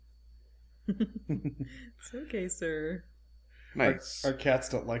It's okay, sir. Nice. Our cats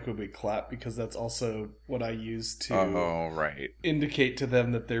don't like when we clap because that's also what I use to right. indicate to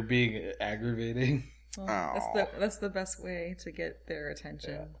them that they're being aggravating. Well, that's the best way to get their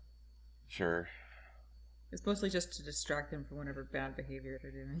attention. Yeah. Sure. It's mostly just to distract them from whatever bad behavior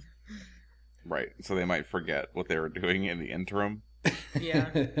they're doing. Right. So they might forget what they were doing in the interim. Yeah.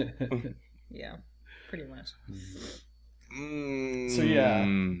 Yeah. Pretty much. So yeah,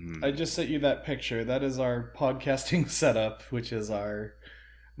 I just sent you that picture. That is our podcasting setup, which is our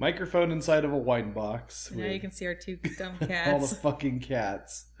microphone inside of a wine box. Now you can see our two dumb all the cats. fucking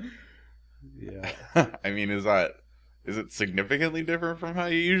cats. Yeah. I mean, is it significantly different from how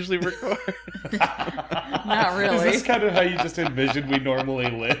you usually record? Not really. Is this kind of how you just envision we normally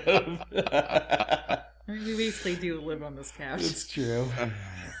live? I mean, we basically do live on this couch. It's true.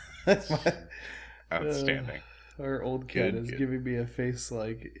 Outstanding. Our old cat is giving me a face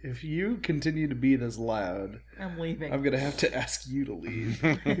like, if you continue to be this loud, I'm leaving. I'm going to have to ask you to leave.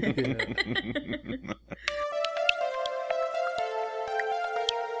 Yeah.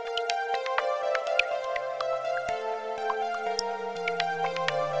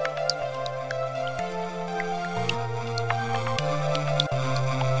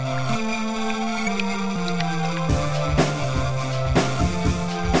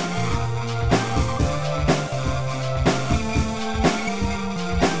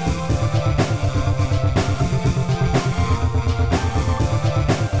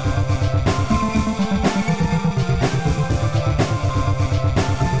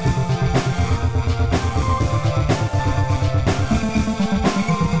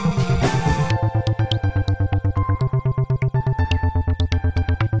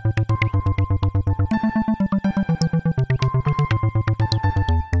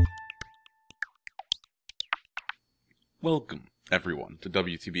 Welcome, everyone, to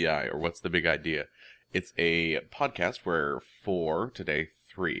WTBI, or What's the Big Idea? It's a podcast where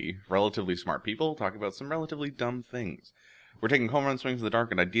three relatively smart people talk about some relatively dumb things. We're taking home run swings in the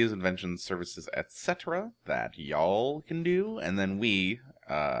dark and ideas, inventions, services, etc. that y'all can do, and then we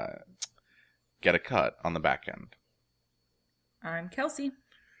get a cut on the back end. I'm Kelsey.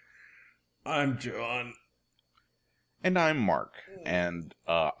 I'm John. And I'm Mark, and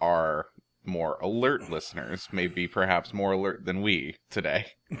our more alert listeners may be perhaps more alert than we today.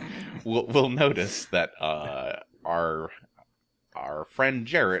 We'll notice that our friend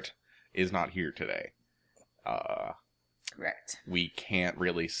Jarrett is not here today. Correct. We can't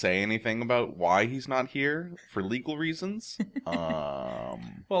really say anything about why he's not here for legal reasons. Well,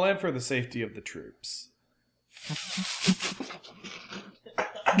 and for the safety of the troops.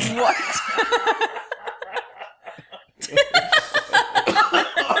 What?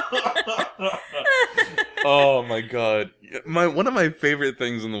 Oh my god. One of my favorite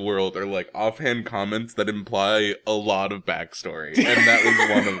things in the world are like offhand comments that imply a lot of backstory, and that was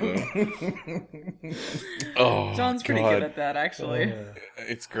one of them. Oh, John's pretty good at that, actually.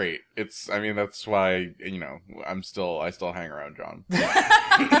 It's great. That's why, I still hang around John.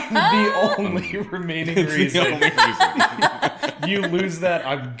 The only remaining It's reason. the only reason. You lose that,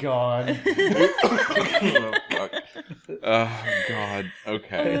 I'm gone. Oh, fuck. Oh, God.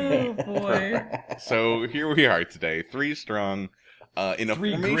 Okay. Oh, boy. So here we are today, three strong, in a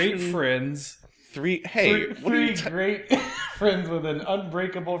Three formation. great friends. Three Three great friends with an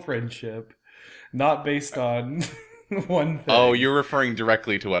unbreakable friendship. Not based on one thing. Oh, you're referring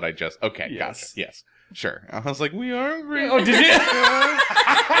directly to what I just... Okay, Yes. gotcha. Yes. Sure. I was like, we are great. Oh, did you?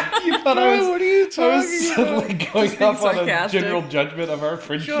 You thought I was... What are you I was talking suddenly about? going Just being off on a sarcastic. general judgment of our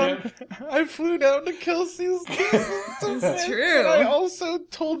friendship. John, I flew down to Kelsey's. It's true. I also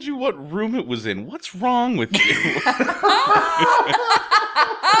told you what room it was in. What's wrong with you?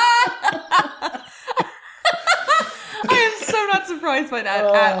 I am so not surprised by that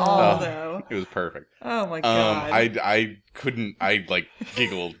at all, though. It was perfect. Oh my god. I couldn't. I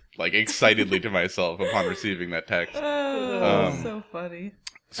giggled excitedly to myself upon receiving that text. Oh, so funny.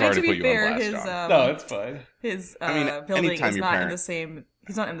 Sorry And to to put be you fair, on blast, his John. No, it's fine. his I mean, building anytime is your not in parent- the same.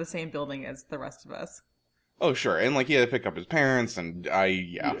 He's not in the same building as the rest of us. Oh, sure. And, he had to pick up his parents, and I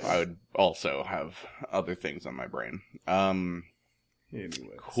would also have other things on my brain. Anyways.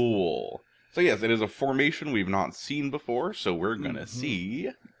 Cool. So, yes, it is a formation we've not seen before, so we're gonna see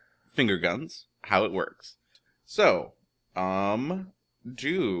finger guns, how it works. So, do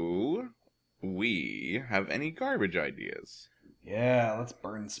we have any garbage ideas? Yeah, let's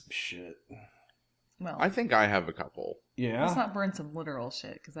burn some shit. Well, I think I have a couple. Yeah? let's not burn some literal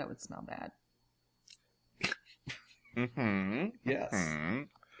shit because that would smell bad. Mm-hmm. Yes. Mm-hmm.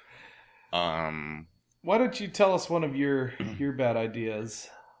 Why don't you tell us one of your bad ideas?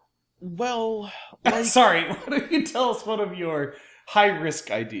 Well, like, Sorry, why don't you tell us one of your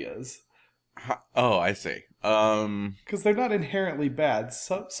high-risk ideas? oh, I see. Because they're not inherently bad.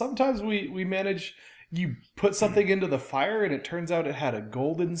 Sometimes we manage... You put something into the fire and it turns out it had a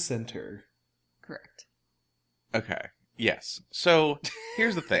golden center. Correct. Okay. Yes. So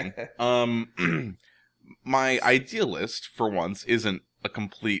here's the thing. My idea list for once isn't a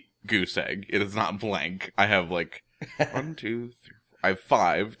complete goose egg. It is not blank. I have like 1, 2, 3. I have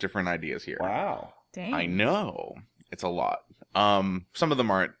 5 different ideas here. Wow. Dang. I know it's a lot. Some of them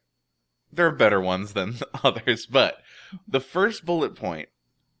aren't. There are better ones than others, but the first bullet point,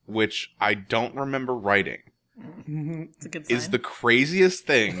 which I don't remember writing, It's a good sign. is the craziest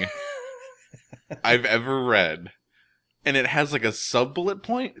thing I've ever read. And it has like a sub-bullet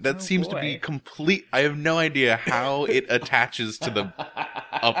point that seems to be complete. I have no idea how it attaches to the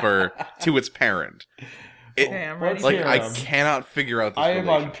upper, to its parent. Okay, I'm ready. Like, hear I 'em. cannot figure out this I am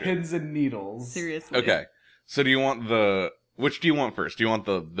on relationship. pins and needles. Seriously. Okay. So do you want which do you want first? Do you want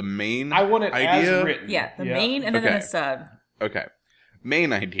the main I want it idea? as written. Yeah, the main and then Okay. a sub. Okay.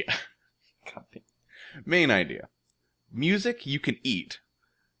 Main idea. Main idea. Music you can eat.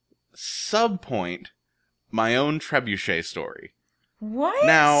 Subpoint, my own trebuchet story. What?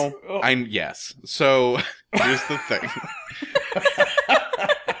 Now, Oh. yes. So, here's the thing.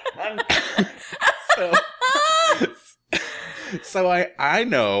 So I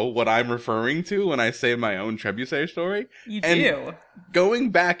know what I'm referring to when I say my own trebuchet story. You and- do. Going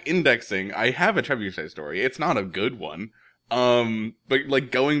back indexing, I have a trebuchet story. It's not a good one. But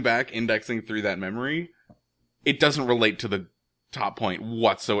like going back indexing through that memory, it doesn't relate to the top point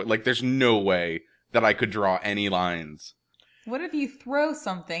whatsoever. Like there's no way that I could draw any lines. What if you throw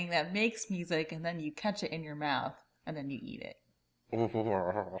something that makes music and then you catch it in your mouth and then you eat it?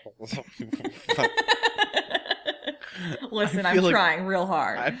 Listen, I I'm feel like- trying real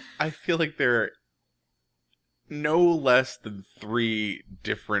hard. I feel like there are no less than 3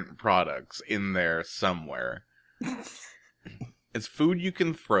 different products in there somewhere. It's food you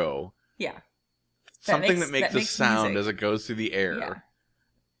can throw. Yeah. Something makes- that makes that a makes sound music. as it goes through the air. Yeah.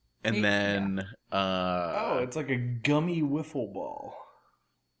 And Maybe- then, Oh, it's like a gummy wiffle ball.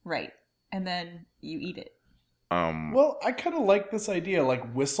 Right. And then you eat it. Well, I kind of like this idea,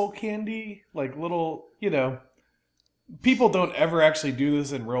 like whistle candy, like little, people don't ever actually do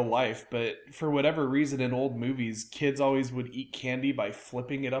this in real life, but for whatever reason in old movies, kids always would eat candy by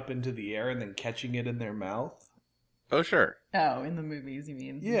flipping it up into the air and then catching it in their mouth. oh, sure. Oh, in the movies, you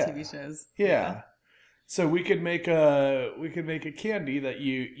mean? Yeah. The TV shows. Yeah. So we could make a candy that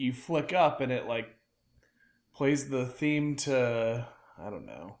you flick up and it like plays the theme to, I don't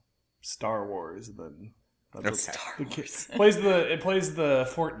know, Star Wars, and then that's Okay. what the kid plays the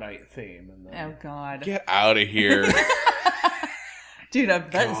Fortnite theme, and then Oh, God. Get out of here. Dude, that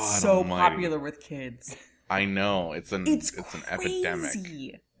is God so almighty. popular with kids. I know. It's an It's epidemic.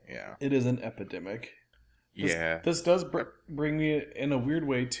 crazy. Yeah. it is an epidemic. Yeah. This does bring me in a weird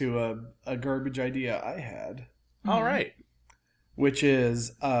way to a garbage idea I had, All right. which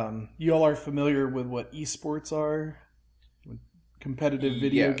is you all are familiar with what esports are, competitive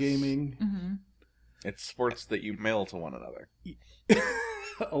video Yes. gaming. Mm-hmm. It's sports that you mail to one another.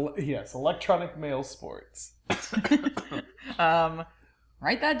 Yes, electronic mail sports.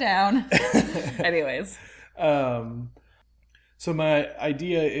 Write that down. Anyways. So my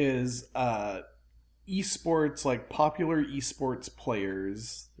idea is esports, like popular esports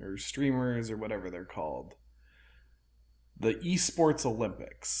players or streamers or whatever they're called. The esports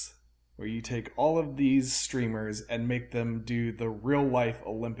Olympics, where you take all of these streamers and make them do the real life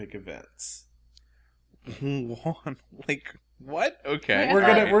Olympic events. Like what? Okay. Wait, We're I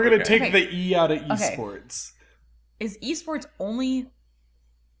gonna thought- we're gonna okay. take the E out of Okay. esports. Is esports only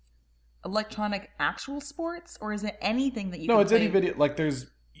electronic actual sports, or is it anything that you No, can it's play? any video. Like there's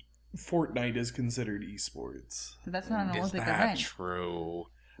Fortnite is considered esports. That's not an Is Olympic that event. true?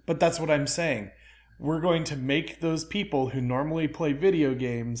 But that's what I'm saying. We're going to make those people who normally play video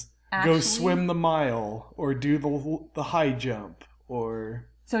games go Actually- swim the mile or do the high jump or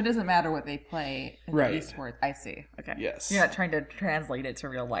So it doesn't matter what they play in Right. esports. I see. Okay. Yes. You're not trying to translate it to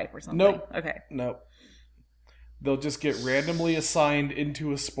real life or something. Nope. Okay. nope. They'll just get randomly assigned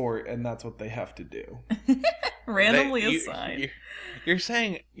into a sport, and that's what they have to do. Randomly That- assigned. You're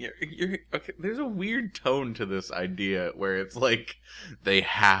saying you're okay. There's a weird tone to this idea where it's like they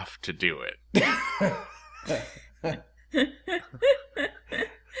have to do it.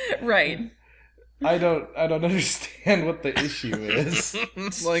 Right. I don't understand what the issue is.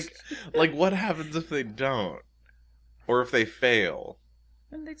 like what happens if they don't, or if they fail?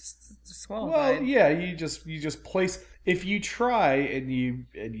 And they just disqualified. Well, yeah, you just place. If you try and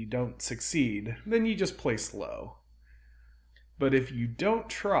you don't succeed, then you just place low. But if you don't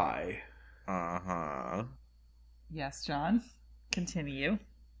try, Yes, John. Continue.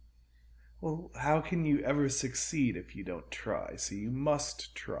 well, how can you ever succeed if you don't try? So you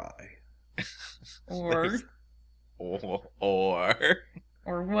must try. Or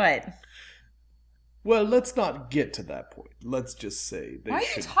or what? Well, let's not get to that point. Let's just say they Why are you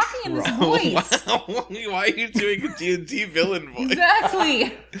should talking in this try. voice? Why are you doing a D&D villain voice? Exactly.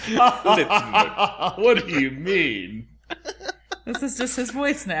 What do you mean? This is just his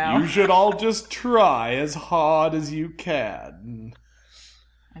voice now. You should all just try as hard as you can.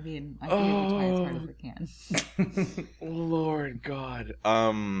 I mean, I can try as hard as I can. Lord God.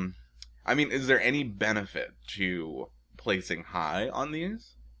 I mean, is there any benefit to placing high on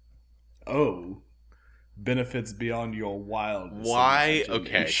these? Oh, benefits beyond your wildest Why? Okay.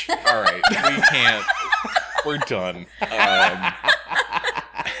 imagination. All right. We can't. We're done.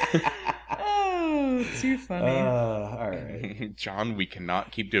 Oh, too funny. All right. John, we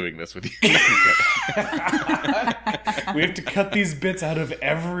cannot keep doing this with you. We have to cut these bits out of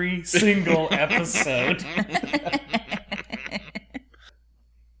every single episode.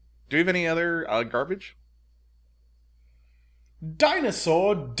 Do we have any other garbage?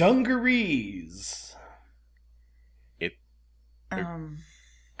 Dinosaur dungarees.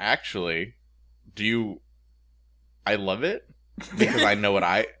 Actually, I love it because I know what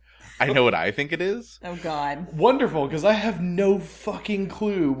I think it is. Oh God. Wonderful, because I have no fucking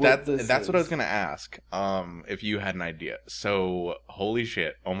clue what this is. That's what I was gonna ask. If you had an idea. So holy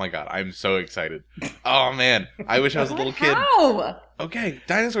shit! Oh my god, I'm so excited. Oh man, I wish I was a little kid. How? Okay,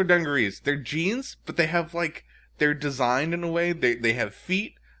 dinosaur dungarees. They're jeans, but they have they're designed in a way. They have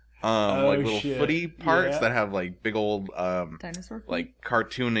feet, like little shit. footy parts Yeah. that have like big old Dinosaur feet? like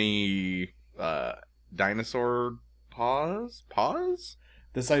cartoony dinosaur paws.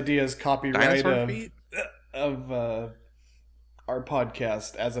 This idea is copyright Dinosaur feet. of our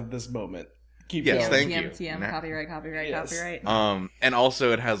podcast as of this moment. Keep Yes, going. thank you. TM, Nah. copyright, Yes. copyright. And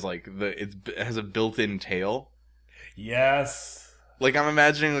also it has it has a built-in tail. Yes. Like I'm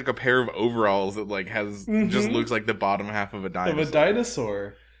imagining a pair of overalls that has just Mhm. looks like the bottom half of a dinosaur, Of a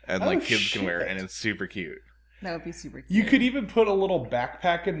dinosaur. and Oh, kids can wear it, shit. and it's super cute. That would be super cute. You could even put a little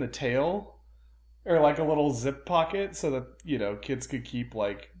backpack in the tail, or a little zip pocket, so that kids could keep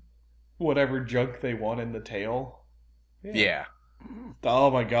whatever junk they want in the tail. Yeah, Oh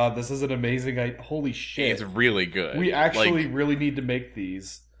my god, this is an amazing holy shit. it's really good. We actually really need to make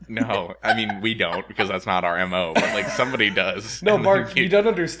these. No, I mean we don't because that's not our MO. But somebody does. No, And Mark, then you don't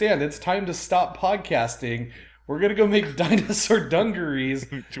understand. It's time to stop podcasting. We're gonna go make dinosaur dungarees.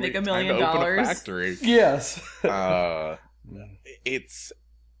 to Make $1 time to million. open a factory. Yes. It's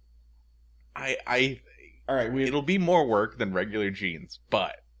I All right. it'll be more work than regular jeans,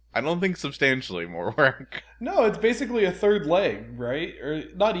 but I don't think substantially more work. No, it's basically a third leg, right? Or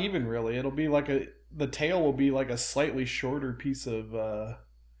not even really. It'll be the tail will be a slightly shorter piece of.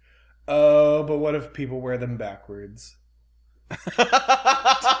 Oh, but what if people wear them backwards?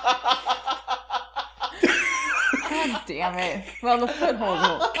 God damn it. Well, the foothold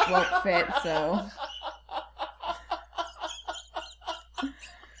won't fit, so.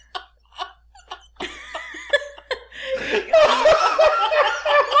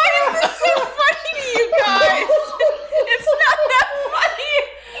 Why is this so funny to you guys? It's not that funny.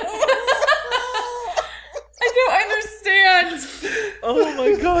 I don't understand. Oh my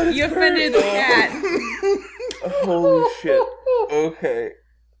god! You offended the cat. Holy shit! Okay,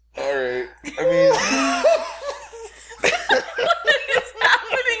 all right. I mean, It's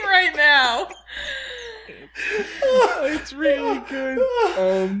happening right now. it's really good.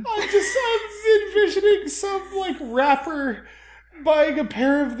 I'm envisioning some rapper buying a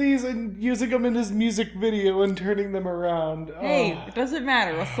pair of these and using them in his music video and turning them around. Hey, Oh. it doesn't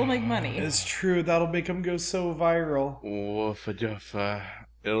matter. We'll still make money. It's true. That'll make him go so viral. Woofa duffa.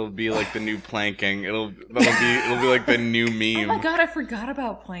 It'll be like the new planking. It'll be like the new Oh meme. my god, I forgot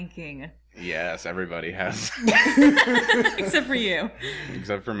about planking. Yes, everybody has, Except for you.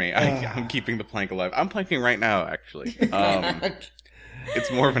 except for me. I'm keeping the plank alive. I'm planking right now, actually. It's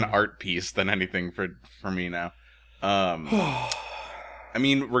more of an art piece than anything for me now. I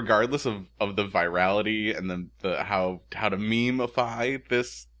mean, regardless of the virality and the how to memeify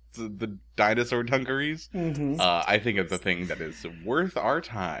the dinosaur dungarees, I think it's a thing that is worth our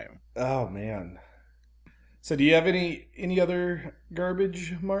time. Oh man. So do you have any other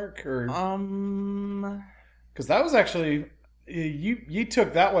garbage, Mark? Or because that was actually you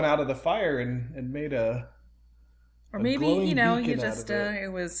took that one out of the fire and made a Or A maybe, glowing you beacon just, out of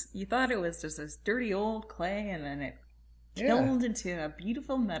it. you thought it was just this dirty old clay, and then it Yeah. kilned into a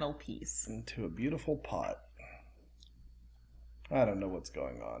beautiful metal piece. Into a beautiful pot. I don't know what's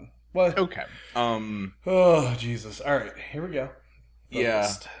going on. What? Okay. Oh, Jesus. All right, here we go. Yeah.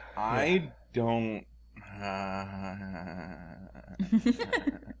 Focused. I don't.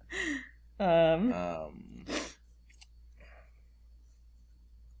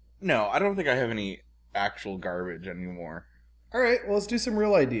 No, I don't think I have any actual garbage anymore. All right, well, let's do some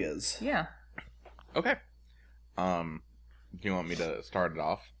real ideas. Yeah. Okay. Do you want me to start it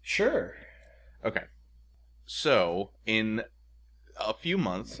off? Sure. Okay. So, in a few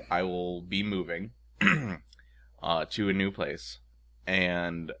months, I will be moving to a new place.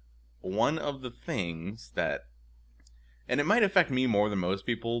 And one of the things that... And it might affect me more than most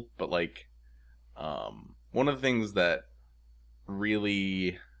people, but, like, one of the things that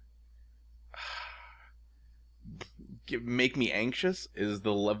really make me anxious is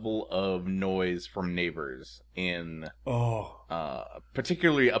the level of noise from neighbors in...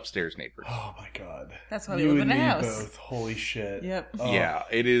 particularly upstairs neighbors. Oh my god. That's why we You live and in a me house. both. Holy shit. Yep. Oh. Yeah,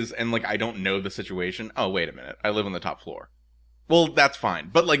 it is, and like I don't know the situation. Oh, wait a minute, I live on the top floor. Well, that's fine,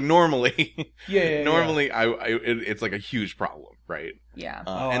 but like normally, Yeah. normally it's like a huge problem, right? Yeah.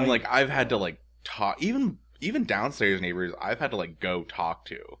 And like I've had to like talk, even downstairs neighbors, I've had to like go talk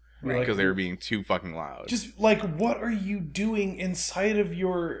to You're like, because they were being too fucking loud. just like, what are you doing inside of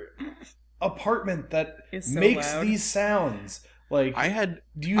your apartment that It's so makes loud. these sounds? Like, I had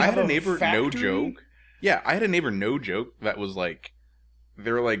do you have a neighbor, no factory? joke. Yeah, I had a neighbor, no joke, that was like,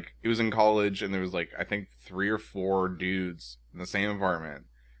 they were like, it was in college, and there was like, I think 3 or 4 dudes in the same apartment.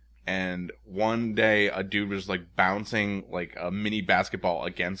 And one day, a dude was like bouncing like a mini basketball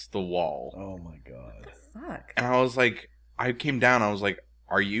against the wall. Oh my god. Fuck. And I was like, I came down, I was like,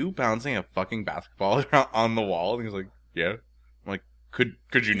 are you bouncing a fucking basketball on the wall? And he was like, yeah. I'm like, could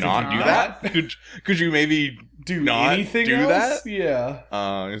you not you do not? that? Could you maybe Do not anything do else? that?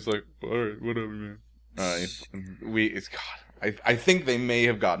 Yeah. He's like, all right, whatever, man. God, I think they may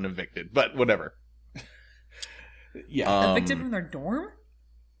have gotten evicted, but whatever. Yeah. Evicted from their dorm?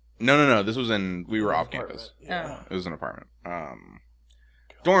 No. This was we were off Apartment. campus. Yeah. It was an apartment.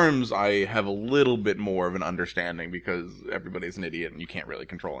 Dorms, I have a little bit more of an understanding because everybody's an idiot and you can't really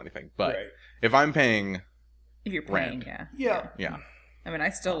control anything. But Right. if I'm paying, If you're paying, Rent. yeah. Yeah. yeah. I mean, I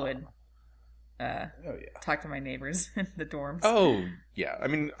still would Oh yeah. talk to my neighbors in the dorms. Oh, yeah. I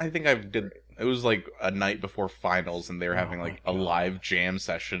mean, I think it was like a night before finals and they were having Oh like my a God. live jam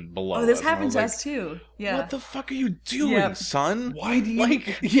session below Oh, this us, and I happened was to like, us too. Yeah. What the fuck are you doing, Yep. son? Why do you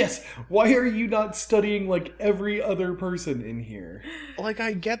Like- Yes. Why are you not studying like every other person in here? Like,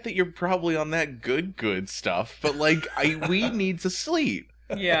 I get that you're probably on that good stuff, but like, we need to sleep.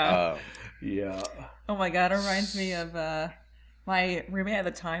 Yeah. Yeah. Oh my god, it reminds me of my roommate at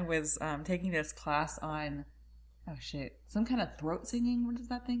the time was taking this class on some kind of throat singing. What is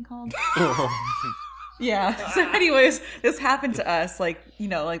that thing called? Yeah. So anyways, this happened to us. Like, you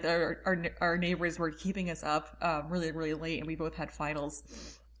know, like our neighbors were keeping us up really, really late, and we both had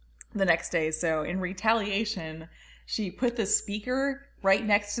finals the next day. So in retaliation, she put the speaker right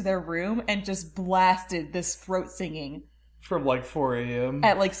next to their room and just blasted this throat singing From like 4 a.m.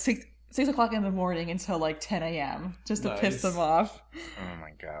 at like 6 o'clock in the morning until like 10 a.m. just to piss Nice. them off. Oh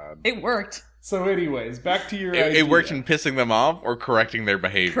my god. It worked. So, anyways, back to your It idea. worked in pissing them off or correcting their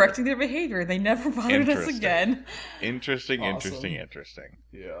behavior. Correcting their behavior. They never bothered us Interesting. again. Interesting. Awesome.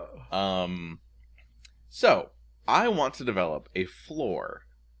 Yeah. So I want to develop a floor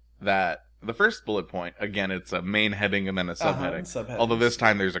that the first bullet point, again, it's a main heading and then a subheading. subheadings. Although this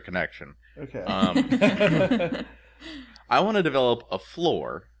time there's a connection. Okay. I want to develop a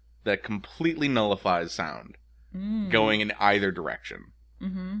floor that completely nullifies sound going in either direction.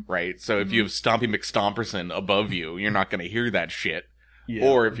 Mm-hmm. Right? So if you have Stompy McStomperson above you, you're not going to hear that shit. Yeah.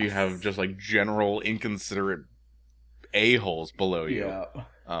 Or if you have just like general inconsiderate a-holes below you. Yeah.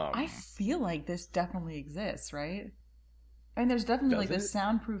 I feel like this definitely exists, right? I mean, there's definitely like Does the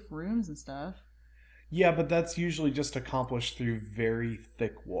soundproof rooms and stuff. Yeah, but that's usually just accomplished through very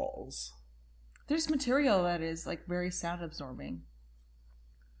thick walls. There's material that is like very sound absorbing.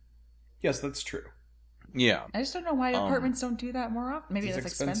 Yes, that's true. Yeah. I just don't know why apartments don't do that more often. Maybe It's it's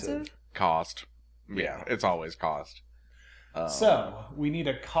expensive. Cost. Yeah, Yeah. it's always cost. So, we need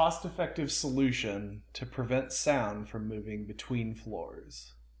a cost-effective solution to prevent sound from moving between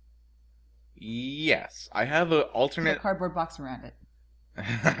floors. Yes, I have an Put a alternate. cardboard box around it.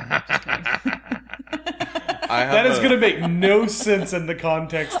 That is going to make no sense in the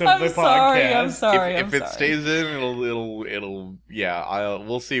context of the podcast. I'm sorry. If it stays in, it'll. Yeah,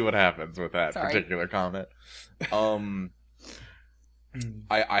 we'll see what happens with that particular comment. I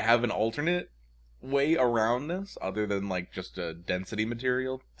have an alternate way around this, other than like just a density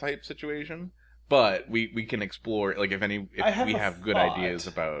material type situation. But we can explore, like, if we have good ideas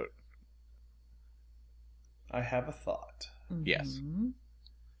about. I have a thought. Yes.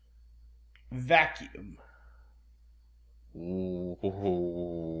 Vacuum. Ooh.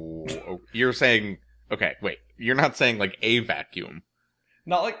 You're saying, okay, wait. You're not saying like a vacuum.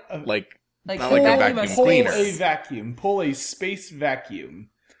 Not like not like like a vacuum cleaner. Pull a vacuum. Pull a space vacuum.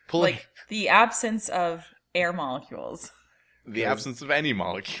 Like the absence of air molecules. The absence of any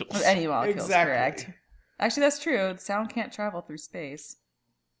molecules. Of any molecules, Exactly. correct. Actually, that's true. Sound can't travel through space.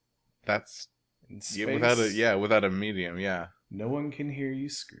 That's In space, without a medium, yeah. no one can hear you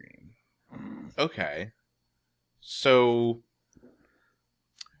scream. Okay. So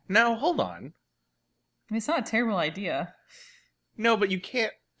now hold on. I mean, it's not a terrible idea. No, but you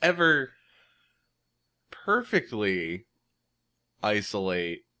can't ever perfectly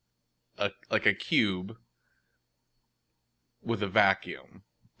isolate a cube with a vacuum,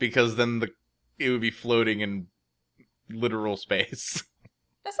 because then it would be floating in literal space.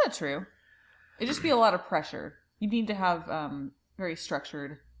 That's not true. It'd just be a lot of pressure. You need to have very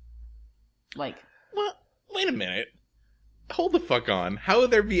structured, like... Well, wait a minute. Hold the fuck on. How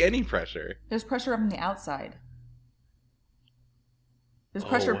would there be any pressure? There's pressure from the outside. There's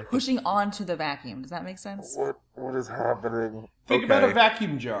pressure pushing onto the vacuum. Does that make sense? What is happening? Think about a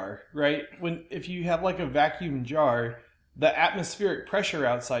vacuum jar, right? If you have like a vacuum jar, the atmospheric pressure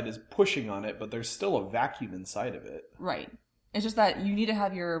outside is pushing on it, but there's still a vacuum inside of it. Right. It's just that you need to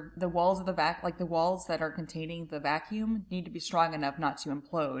have the walls of the the walls that are containing the vacuum need to be strong enough not to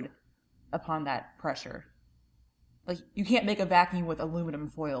implode upon that pressure. Like, you can't make a vacuum with aluminum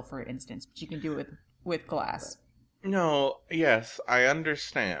foil, for instance, but you can do it with glass. No, yes, I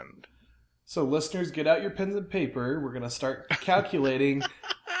understand. So, listeners, get out your pens and paper. We're going to start calculating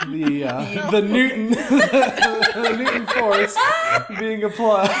the Newton force being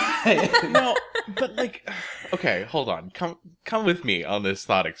applied. No, but like, okay, hold on. Come with me on this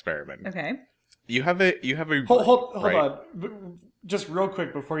thought experiment. Okay. You have a Hold right? on. Just real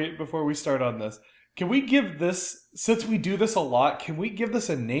quick before we start on this. Can we give this, since we do this a lot, can we give this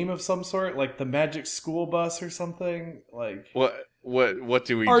a name of some sort, like the Magic School Bus or something? Like what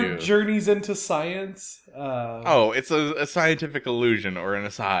do we our do? journeys into science. It's a scientific illusion or an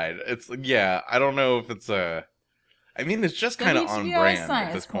aside. It's I don't know if it's a. I mean, it's just kind of on brand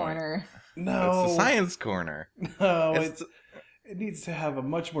at this point. Corner. No, it's the science corner. No, it needs to have a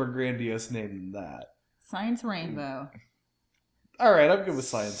much more grandiose name than that. Science Rainbow. All right, I'm good with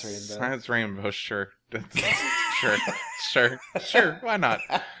Science Rainbow. Science Rainbow, sure. Sure. Why not?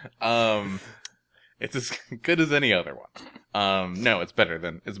 It's as good as any other one. No, it's better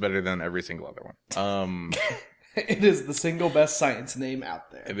than every single other one. It is the single best science name out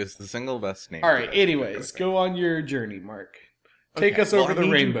there. It is the single best name. All right. Anyways, go on your journey, Mark. Take us over the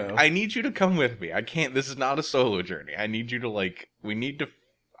rainbow. I need you to come with me. I can't. This is not a solo journey. I need you to Let's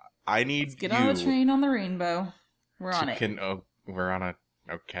get on the train on the rainbow. We're on it. We're on a.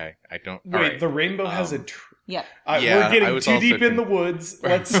 Okay, I don't. Wait, right. the rainbow has a. Yeah. We're getting too deep in the woods.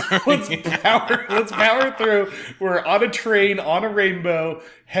 Let's power through. We're on a train on a rainbow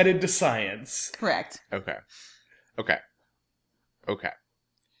headed to science. Correct. Okay.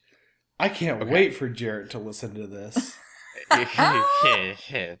 I can't wait for Jarrett to listen to this.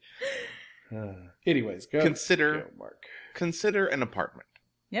 Anyways, go. Go, Mark. Consider an apartment.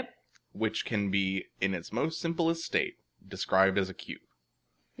 Yep. Which can be, in its most simplest state, described as a cube.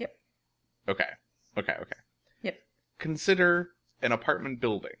 Yep. Okay. Yep. Consider an apartment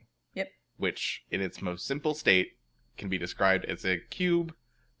building. Yep. Which, in its most simple state, can be described as a cube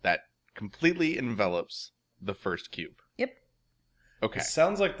that completely envelops the first cube. Yep. Okay. It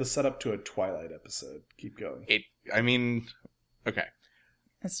sounds like the setup to a Twilight episode. Keep going. Okay.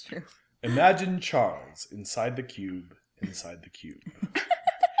 That's true. Imagine Charles inside the cube. A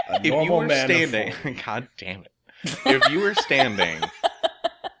If you normal were man standing, of 40. God damn it. If you were standing,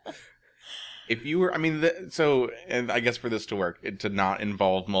 and I guess for this to work, to not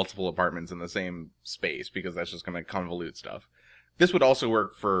involve multiple apartments in the same space, because that's just going to convolute stuff. This would also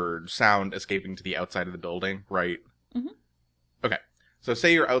work for sound escaping to the outside of the building, right? Mm-hmm. Okay. So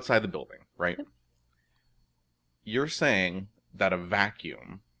say you're outside the building, right? Yep. You're saying that a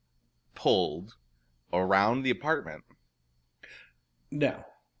vacuum pulled around the apartment. No.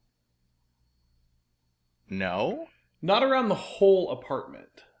 No? Not around the whole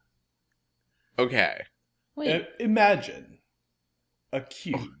apartment. Okay. Wait, Imagine a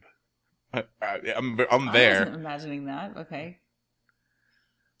cube. I'm I there. wasn't imagining that. Okay.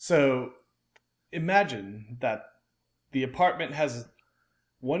 So imagine that the apartment has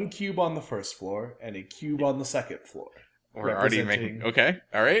one cube on the first floor and a cube on the second floor. We're already making... Okay,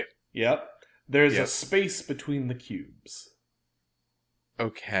 all right. Yep. There's Yep. a space between the cubes.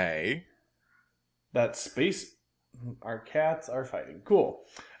 Okay. That space... Our cats are fighting. Cool.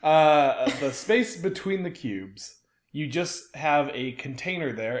 The space between the cubes, you just have a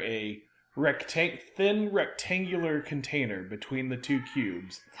container there, a thin rectangular container between the two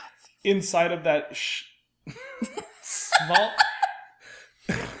cubes. Inside of that small...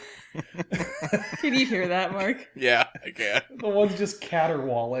 Can you hear that, Mark? Yeah, I can. The one's just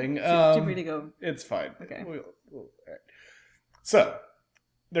caterwauling. Do you want me to go? It's fine. Okay. All right. So,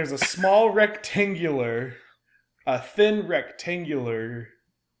 there's a small rectangular, a thin rectangular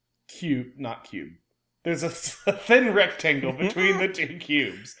cube. There's a thin rectangle between the two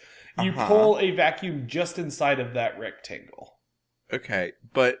cubes. You pull a vacuum just inside of that rectangle. Okay,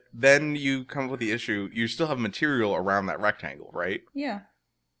 but then you come up with the issue, you still have material around that rectangle, right? Yeah.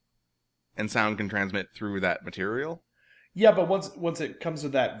 And sound can transmit through that material? Yeah, but once it comes to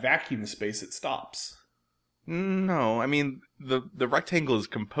that vacuum space, it stops. No, I mean, the rectangle is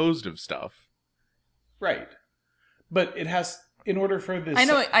composed of stuff. Right. But it has, in order for this... I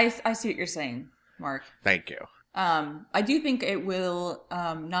know. I see what you're saying, Mark. Thank you. I do think it will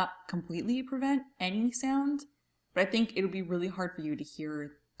not completely prevent any sound, but I think it'll be really hard for you to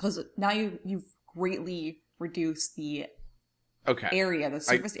hear because now you've greatly reduced the area, the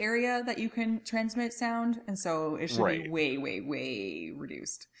surface area that you can transmit sound, and so it should be way, way, way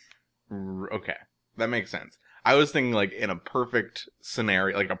reduced. Okay, that makes sense. I was thinking like in a perfect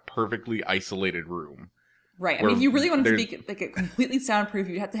scenario, like a perfectly isolated room. Right. I mean, if you really wanted to make like a completely soundproof,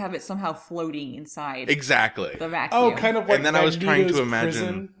 you'd have to have it somehow floating inside. Exactly. The vacuum. Oh, kind of like. And then I was trying to imagine.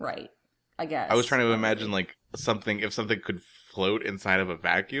 Prison. Right. I guess. I was trying to imagine like if something could float inside of a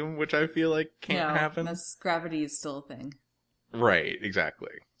vacuum, which I feel like can't happen. Gravity is still a thing. Right.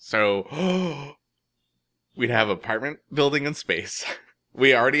 Exactly. So we'd have an apartment building in space.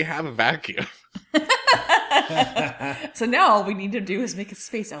 We already have a vacuum. So now all we need to do is make a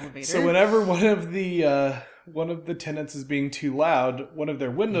space elevator. So whenever one of the tenants is being too loud, one of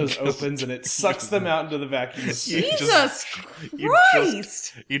their windows opens and it sucks them out into the vacuum. Jesus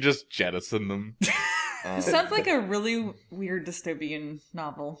Christ! You just jettison them. It sounds like a really weird dystopian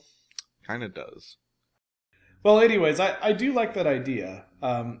novel. Kind of does. Well, anyways, I do like that idea.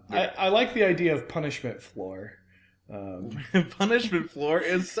 I like the idea of punishment floor. Punishment floor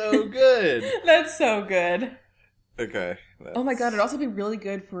is so good. That's so good. Okay. Oh my god, it'd also be really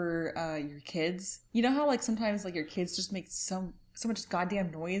good for your kids. You know how like sometimes like your kids just make so much goddamn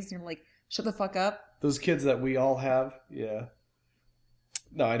noise and you're like, shut the fuck up? Those kids that we all have, yeah.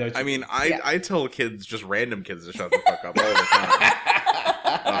 No, I know. I tell kids, just random kids, to shut the fuck up all the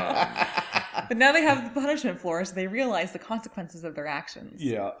time. But now they have the punishment floor, so they realize the consequences of their actions.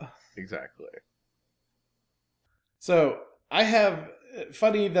 Yeah. Exactly. So, I have...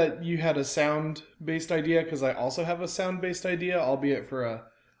 Funny that you had a sound-based idea, because I also have a sound-based idea, albeit for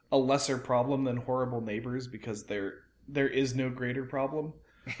a lesser problem than Horrible Neighbors, because there is no greater problem.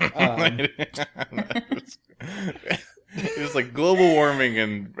 It's like global warming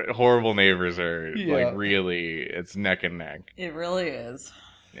and Horrible Neighbors are like really, it's neck and neck. It really is.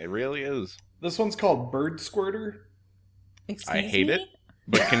 It really is. This one's called Bird Squirter. Excuse I hate me? it,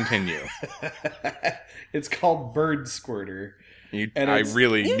 but continue. It's called Bird Squirter. I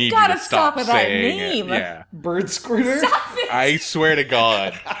really You need you gotta to stop with that saying name. it. Yeah. Bird Squirter? Stop it! I swear to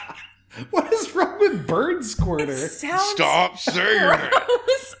God. What is wrong with Bird Squirter? It sounds Stop saying it.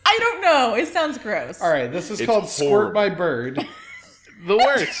 gross. I don't know. It sounds gross. All right, this is It's called Squirt horrible. My Bird. The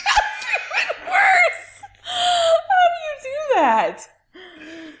worst. Even worse. How do you do that?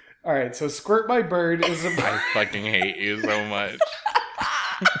 All right, so Squirt My Bird is a... I fucking hate you so much.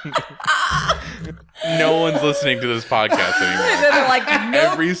 No one's listening to this podcast anymore. They're like, nope.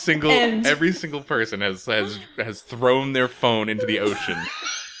 Every single person has thrown their phone into the ocean.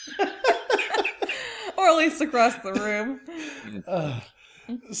 Or at least across the room.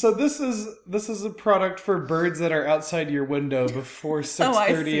 So this is a product for birds that are outside your window before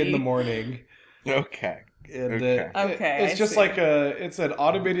 6:30 in the morning. Okay. And Okay, it's I just see. like it's an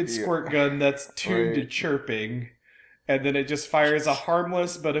automated squirt gun that's tuned to chirping, and then it just fires a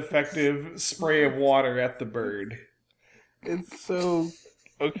harmless but effective spray of water at the bird. It's so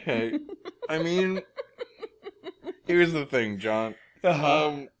okay. I mean, here's the thing, John.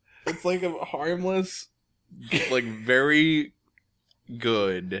 It's like a harmless, like very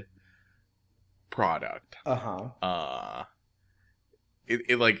good product. Uh-huh.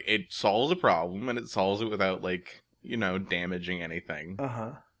 It solves a problem, and it solves it without, like, you know, damaging anything.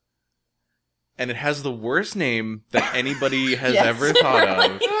 Uh-huh. And it has the worst name that anybody has Yes, ever thought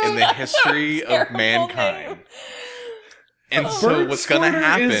of really in the history of terrible mankind. name. And so Bird what's gonna squirter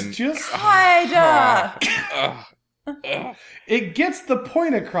happen? is just God. it gets the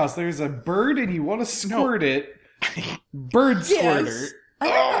point across. There's a bird and you want to squirt it. Bird squirter. Yes.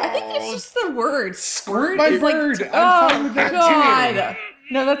 I think it's just the word. Squirt my is like- bird. I'm oh, fine with that God.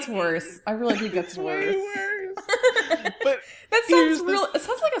 No, that's worse. I really think that's worse. But That here's sounds the- real. It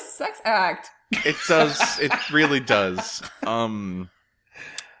sounds like a sex act. it does. It really does. And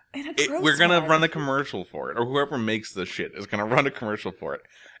a gross We're gonna one. run a commercial for it, or whoever makes this shit is gonna run a commercial for it,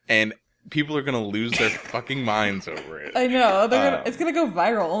 and people are gonna lose their fucking minds over it. I know. It's gonna go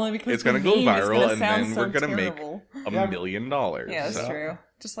viral only because it's gonna the go name is viral, gonna and sound then so we're gonna terrible. make $1 Yeah. million. Yeah, that's So- true.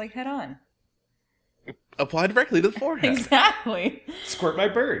 Just like head on. Apply directly to the forehead. Exactly. Squirt my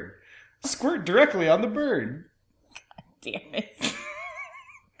bird. Squirt directly on the bird. Damn it.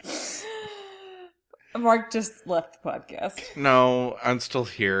 Mark just left the podcast. No, I'm still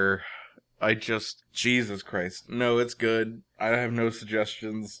here. Jesus Christ. No, it's good. I have no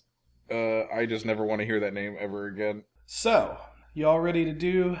suggestions. I just never want to hear that name ever again. So, y'all ready to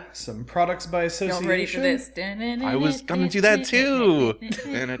do some products by association? Y'all ready for this? I was gonna do that too.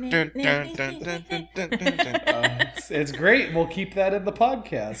 It's great. We'll keep that in the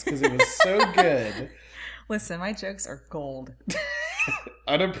podcast because it was so good. Listen, my jokes are gold.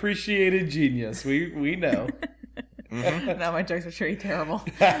 Unappreciated genius. We know. No, my jokes are pretty terrible.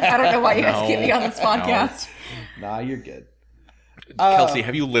 I don't know why you guys keep me on this podcast. Nah, you're good. Kelsey,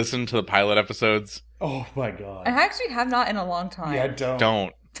 have you listened to the pilot episodes? Oh my god. I actually have not in a long time. Yeah, don't.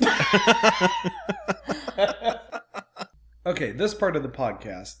 Don't. Okay, this part of the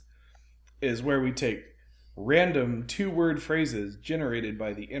podcast is where we take random 2-word phrases generated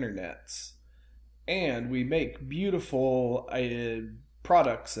by the internets and we make beautiful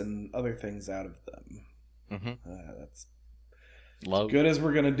products and other things out of them. Mm-hmm. That's Love. good as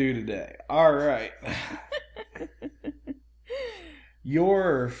we're going to do today. All right.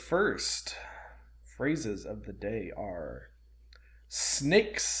 Your first phrases of the day are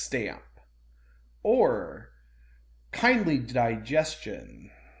snake stamp or kindly digestion.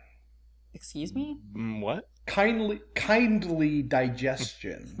 Excuse me? What? Kindly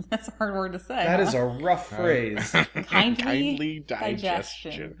digestion. That's a hard word to say. That huh? is a rough phrase. kindly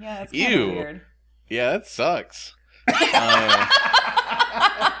digestion. Yeah, that's kind Ew. of weird. Yeah, that sucks.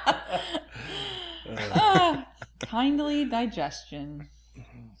 Kindly digestion.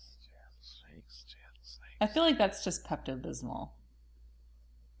 I feel like that's just Pepto-Bismol.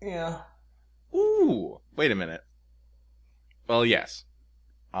 Yeah. Ooh, wait a minute. Well, yes.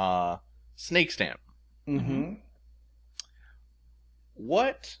 Snake stamp. Mm-hmm.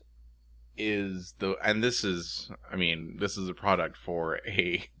 What is and this is a product for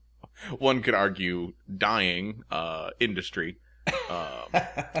a, one could argue, dying industry.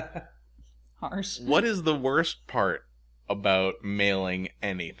 Harsh. What is the worst part about mailing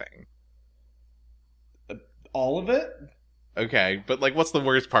anything? All of it? Okay, but like, what's the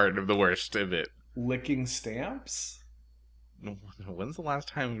worst part of the worst of it? Licking stamps? When's the last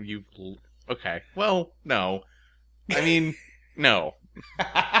time you've... Okay, well, no. I mean, no.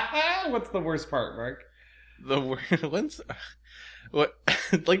 What's the worst part, Mark? When's... What?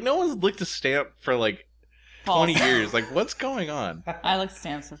 Like, no one's licked a stamp for, like, 20 years. Like, what's going on? I licked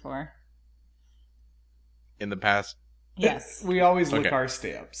stamps before. In the past... Yes. We always lick Okay. our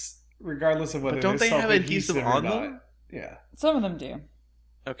stamps, regardless of whether But don't they're they have self-adhesive adhesive or on not. them? Yeah. Some of them do.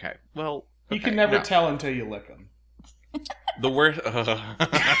 Okay, well... You okay, can never no. tell until you lick them. The worst...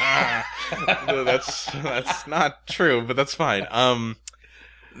 that's not true, but that's fine.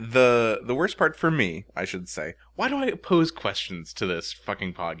 The worst part for me, I should say, why do I pose questions to this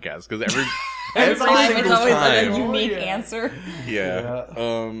fucking podcast? Because every It's always single a time, unique Yeah. answer. yeah,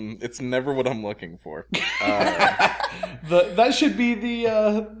 it's never what I'm looking for. That should be the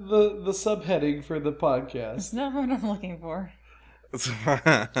subheading for the podcast. It's never what I'm looking for.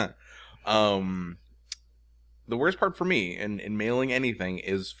 The worst part for me in mailing anything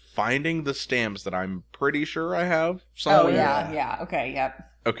is finding the stamps that I'm pretty sure I have somewhere. Oh, yeah. Okay, yep.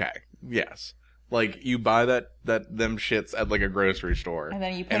 Okay, yes. Like, you buy them shits at, like, a grocery store. And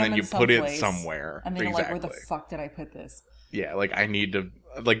then you put and then them you in put it someplace, somewhere. And then you're exactly. like, where the fuck did I put this? Yeah, like, I need to...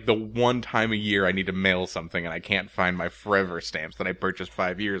 Like, the one time a year I need to mail something and I can't find my forever stamps that I purchased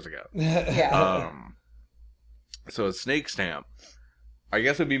 5 years ago. Yeah. So a snake stamp, I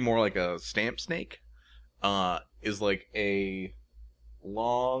guess it'd be more like a stamp snake, is like a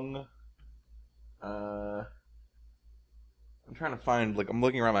long I'm trying to find, like, I'm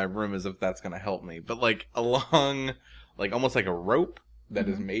looking around my room as if that's gonna help me, but like along, like almost like a rope that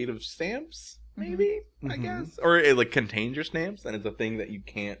is made of stamps, maybe, I guess, or it like contains your stamps, and it's a thing that you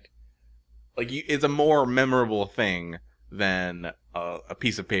can't, like, it's a more memorable thing than a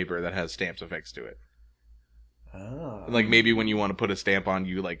piece of paper that has stamps affixed to it. Oh. Like maybe when you want to put a stamp on,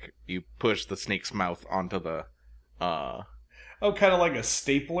 you push the snake's mouth onto the, Oh, kind of like a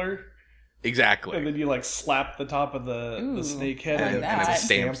stapler. exactly. And then you like slap the top of the snake head I like and that. it puts a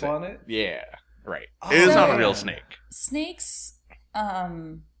Stamps stamp it. on it. Yeah, right. Oh, It is not a man. real snake. Snakes,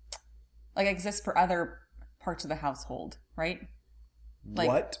 like exist for other parts of the household, right? Like-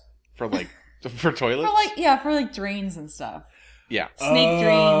 What? For like, for toilets? For like drains and stuff. Yeah. Snake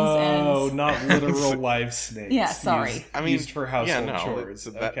drains and Oh, not literal live snakes. Yeah, sorry. Used, I mean, used for household yeah, no, chores.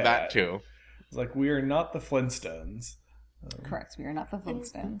 that too. It's like, we are not the Flintstones. correct. We are not the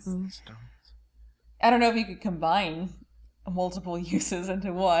Flintstones. I don't know if you could combine multiple uses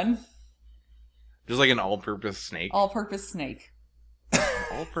into one Just like an all-purpose snake. all-purpose snake.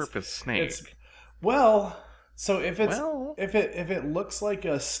 All-purpose snake. It's well, so if it's Well- if it looks like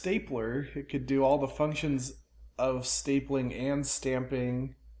a stapler, it could do all the functions of stapling and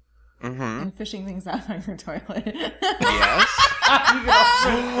stamping. Mm-hmm. And fishing things out on your toilet. Yes. You can also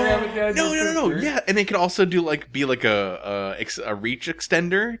cram it down your No. pooper. Yeah, and it could also be like a reach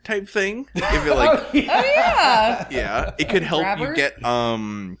extender type thing. If it like, Oh, yeah. Oh yeah. yeah, it could help you Grabber? get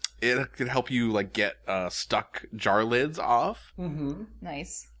it could help you like get stuck jar lids off Mm-hmm.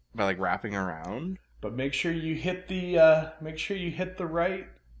 Nice. by like wrapping around. But make sure you hit the right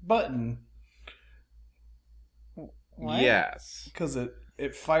button What? Yes. because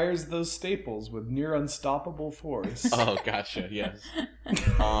it fires those staples with near unstoppable force. Oh, gotcha. Yes.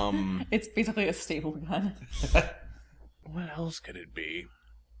 It's basically a staple gun. What else could it be?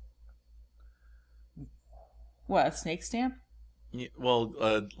 What, a snake stamp? Yeah, well,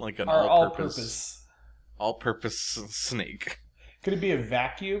 like an Or all-purpose all-purpose. snake. Could it be a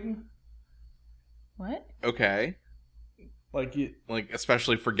vacuum? What? Okay. Like you? Like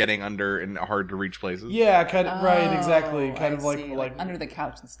especially for getting under in hard to reach places. Yeah, kind of right. Exactly. Oh, Kind I of like see. like under the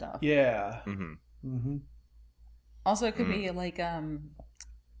couch and stuff. yeah. Mm-hmm. Mm-hmm. Also, it could be like a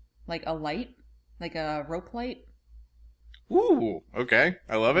light, like a rope light, Ooh. Okay.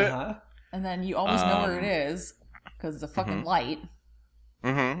 I love it. Uh-huh. and then you always know where it is because it's a fucking light.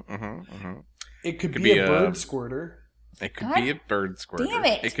 Mm-hmm. Mm-hmm. Mm-hmm. It could Could be be a a- bird squirter. It could God be a bird squirter. damn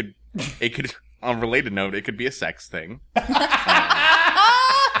it. It could. On a related note, it could be a sex thing. I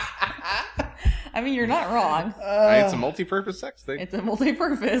mean, you're not wrong. It's a multi-purpose sex thing. It's a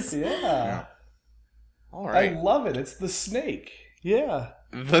multi-purpose. Yeah. All I right. love it. It's the snake. Yeah.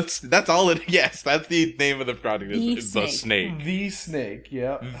 That's all it. Yes, that's the name of the project. The Is the snake. snake. The snake.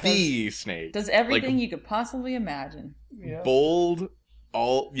 Yeah. The snake. Does everything Like- you could possibly imagine Yeah. Bold.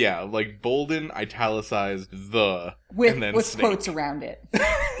 Like bolden, italicized, the, with and then with snake. quotes around it.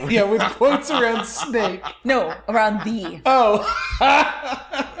 Yeah, with quotes around snake. No, around the. Oh.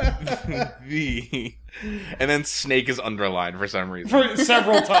 The, and then snake is underlined for some reason. For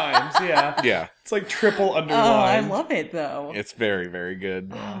several times, yeah. Yeah, It's like triple Oh, I underlined. love it though. it's very, very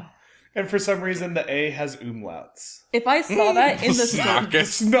good. And for some reason, the A has umlauts. If I saw that in the store, Snaka. The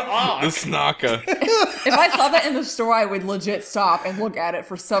Snog. snaka. if I saw that in the store, I would legit stop and look at it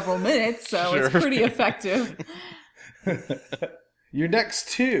for several minutes. So it's Sure. pretty effective. Your next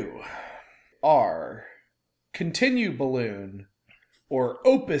two are Continue Balloon or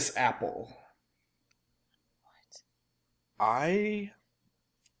Opus Apple. I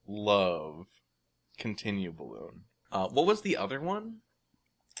love Continue Balloon. What was the other one?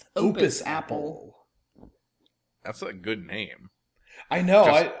 Opus Apple. That's a good name. I know.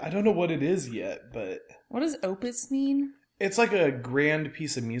 Just- I don't know what it is yet, but What does opus mean? it's like a grand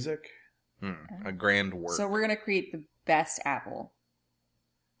piece of music. A grand work. So we're gonna create the best apple.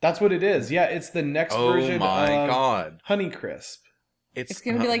 That's what it is. Yeah, it's the next oh version my of god. Honeycrisp. It's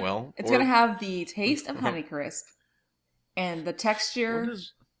gonna be like it's gonna have the taste of Honeycrisp and the texture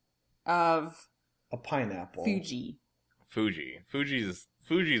of A pineapple. Fuji.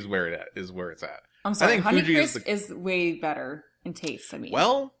 Fuji's where it's at. I'm sorry, think Fuji is Honeycrisp is way better in taste. I mean,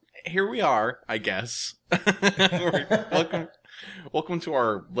 Well, here we are, I guess. Welcome to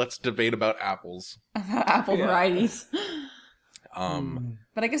our let's debate about apples. apple Yeah. varieties. Mm.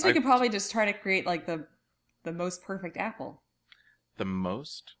 But I guess we I- could probably just try to create like the most perfect apple. The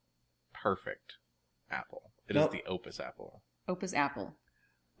most perfect apple. It is Nope. the Opus apple. Opus apple.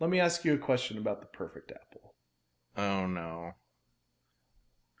 Let me ask you a question about the perfect apple. Oh no.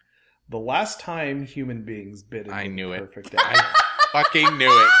 The last time human beings bit into I knew the it. perfect apple. I fucking knew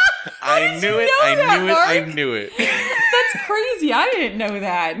it. I knew it. know that, Mark? I knew it. That's crazy. I didn't know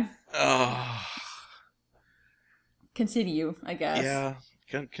that. Oh, Continue, I guess. yeah.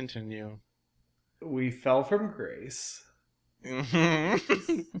 Continue. We fell from grace.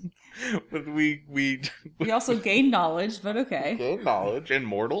 But we We also gained knowledge, but okay. gain knowledge and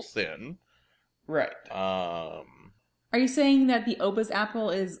mortal sin. Right. Are you saying that the Opus apple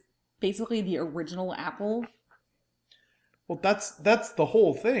is basically the original apple? Well, that's the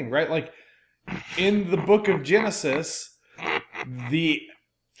whole thing, right? Like in the book of Genesis, the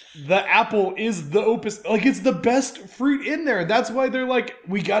apple is the opus, like it's the best fruit in there. That's why they're like,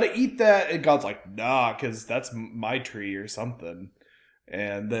 we gotta eat that, and God's like, nah, because that's my tree or something.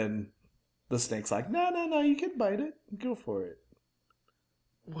 And then the snake's like, no, you can bite it, go for it.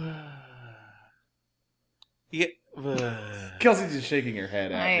 Yeah. Kelsey's just shaking her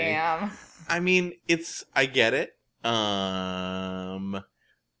head at I me. am. I mean, I get it.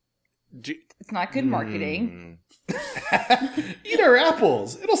 It's not good marketing. Eat our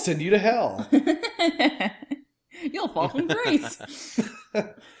apples. It'll send you to hell. You'll fall from grace.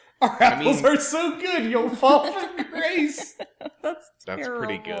 Our apples are so good, you'll fall from grace. That's terrible.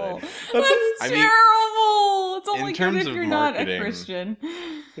 pretty good. That's I mean, terrible. It's only in good terms if of you're not a marketing- Christian.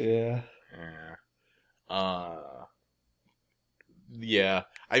 Yeah. Yeah.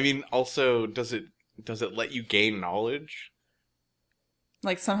 I mean, also, does it let you gain knowledge?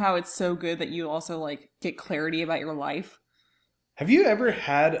 Like somehow it's so good that you also like get clarity about your life. Have you ever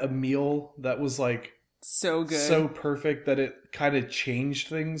had a meal that was like So good. so perfect that it kind of changed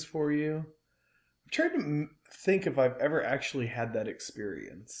things for you? I'm trying to think if I've ever actually had that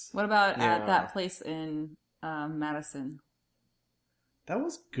experience. What about Yeah. at that place in Madison? That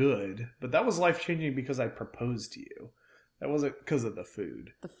was good, but that was life-changing because I proposed to you. That wasn't because of the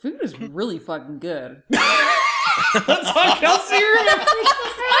food. The food is really fucking good. That's how Kelsey remembers.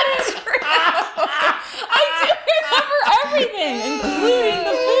 That is true. I do remember everything, including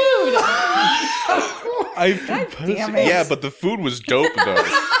the food. I God damn it. Yeah, but the food was dope though.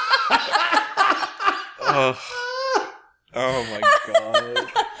 Oh my god.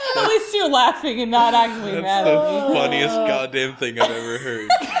 At least you're laughing and not actually That's mad the at me. funniest goddamn thing I've ever heard.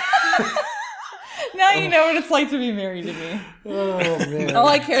 Now you know what it's like to be married to me. Oh, man. All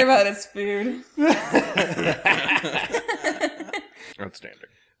I care about is food. Outstanding.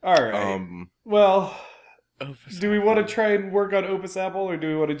 All right. Well, Opus do we want to apple. try and work on Opus Apple, or do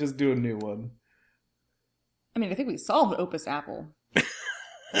we want to just do a new one? I mean, I think we solved Opus Apple.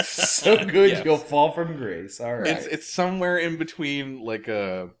 So good, Yes. you'll fall from grace. All right. It's somewhere in between like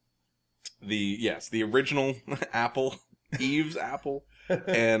the original apple, Eve's apple,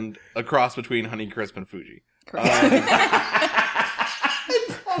 and a cross between Honeycrisp and Fuji. Correct.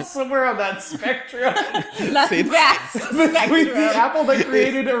 Somewhere on that spectrum. That's See, vast Between the spectrum. apple that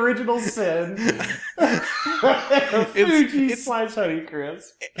created original sin. Fuji / Honeycrisp.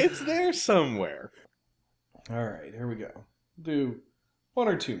 It's there somewhere. All right, here we go. Do one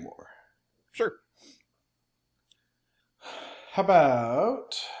or two more. Sure. How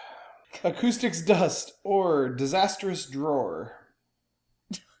about acoustics dust or disastrous drawer?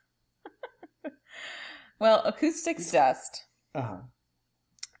 Well, acoustics dust, Uh-huh.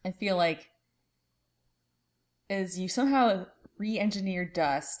 I feel like, is you somehow re-engineer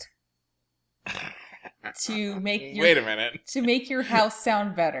dust to make your Wait a minute. to make your house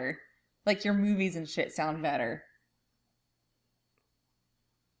sound better, like your movies and shit sound better.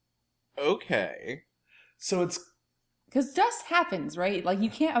 Okay. So it's Because dust happens, right? Like you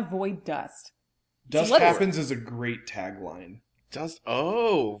can't avoid dust. Dust let's- Happens is a great tagline.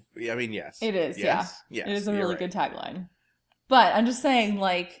 I mean, yes. It is, Yes. yeah. Yes. It is a you're really right. good tagline. But I'm just saying,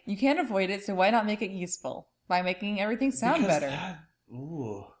 like, you can't avoid it, so why not make it useful by making everything sound Because better?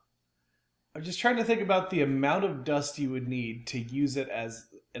 Ooh. I'm just trying to think about the amount of dust you would need to use it as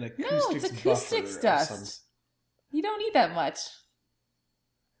an acoustics it's acoustics buffer. dust. You don't need that much.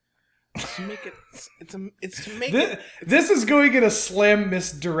 To make it, it's to make This, it. this is going in a slam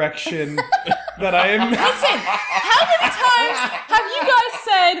misdirection that I am. Listen, how many times have you guys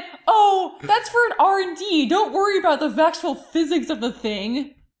said, "Oh, that's for an R&D. Don't worry about the actual physics of the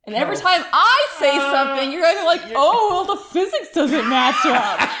thing." And every time I say something, you guys are like, "Oh, well, the physics doesn't match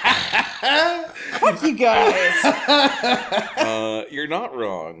up." Fuck you guys. You're not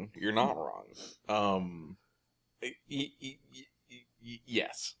wrong. You're not wrong.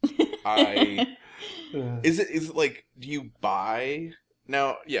 Yes. Is it like, do you buy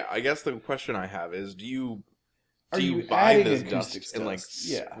now? Yeah, I guess the question I have is, do you buy adding this acoustics dust and like dust?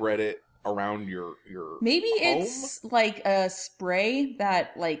 Yeah. spread it around your Maybe home? it's like a spray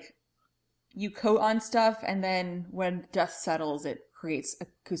that like you coat on stuff, and then when dust settles, it creates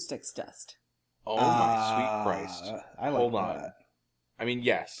acoustics dust. Oh my sweet Christ. I like Hold that. on. I mean,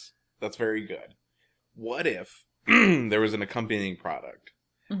 yes, that's very good. What if there was an accompanying product?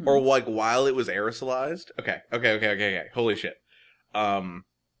 Mhm. Or like while it was aerosolized? Okay. Holy shit. Have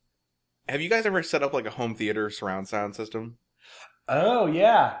you guys ever set up like a home theater surround sound system? Oh,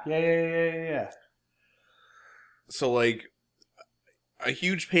 yeah. So like a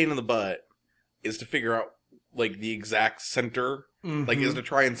huge pain in the butt is to figure out like the exact center. Like, is to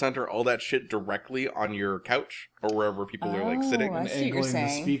try and center all that shit directly on your couch or wherever people are like sitting. I see what you're angling the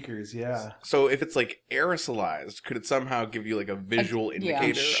saying. speakers, yeah. So if it's like aerosolized, could it somehow give you like a visual yeah.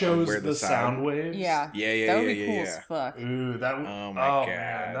 indicator It shows of where the sound waves. Yeah. Yeah. That would be cool as fuck. Ooh, that would... Oh my God.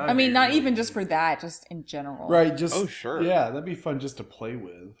 Man, I mean, not even just for that, just in general. Right, just... Oh, sure. Yeah, that'd be fun just to play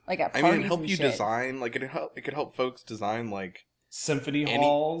with. Like at I parties mean, it help and you shit. design. Like it could help folks design like Symphony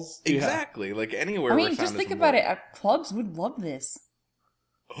halls. exactly like anywhere. I where mean, sound just think is about it. involved. Clubs would love this.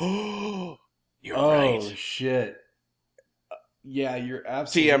 Oh, you're Oh, right. shit. Yeah, you're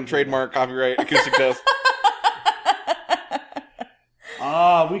absolutely... TM trademark copyright acoustic dust.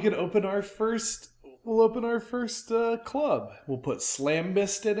 We could open our first... We'll open our first club. We'll put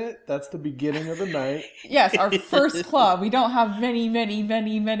Slambist in it. That's the beginning of the night. Yes, our first club. We don't have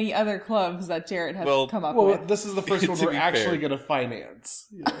many other clubs that Jared has come up Well, with. this is the first one To we're be actually fair. going to finance.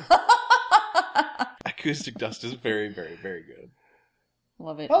 Yeah. Acoustic dust is very, very, very good.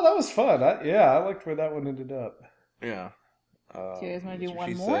 Love it. Oh, that was fun. I liked where that one ended up. Yeah. Do you guys want to do That's one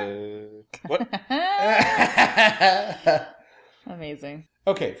she more? said. What? Amazing.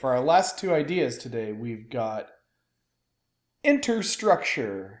 Okay, for our last two ideas today, we've got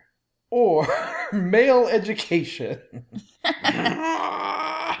interstructure or male education.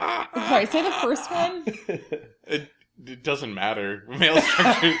 Sorry, say the first one. It doesn't matter. Male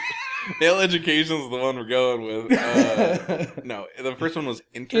structure, male education is the one we're going with. No, the first one was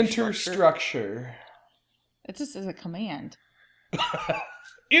interstructure. Interstructure. It just is a command.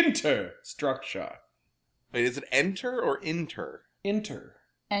 Interstructure. Wait, is it enter or inter? Inter.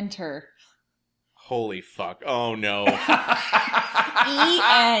 Enter. Holy fuck! Oh no! Not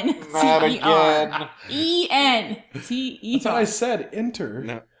again. E-N-T-E-R. That's what I said. Inter.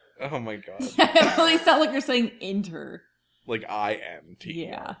 No. Oh my god! It really sounds like you're saying enter. Like I-N-T.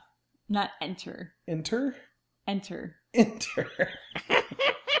 Yeah. Not enter. Inter. Enter. Inter.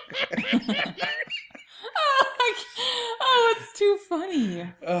 Oh, it's too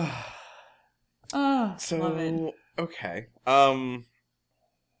funny. Oh, So love it. okay. I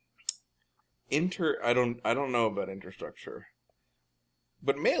don't know about interstructure.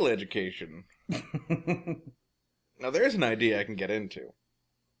 But male education. Now there's an idea I can get into.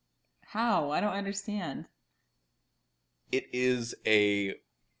 How? I don't understand. It is a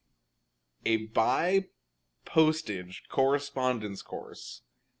by-postage correspondence course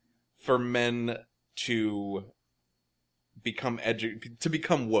for men to become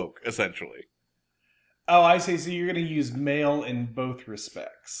woke, essentially. Oh, I see. So you're going to use male in both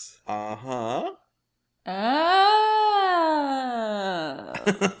respects. Uh-huh. Oh.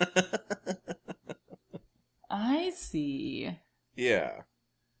 I see. Yeah.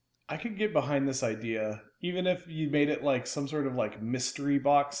 I could get behind this idea, even if you made it like some sort of like mystery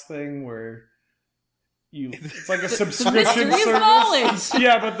box thing where it's like a subscription mystery is service. knowledge.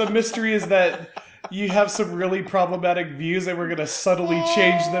 Yeah, but the mystery is that you have some really problematic views and we're going to subtly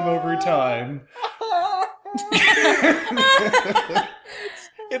change them over time.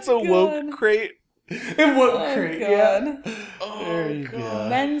 It's a woke crate. It woke Oh, crate, God. yeah. Oh, There you go.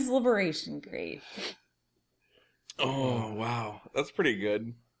 Men's liberation crate. Oh, wow. That's pretty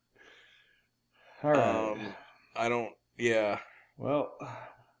good. All right. Yeah. Well,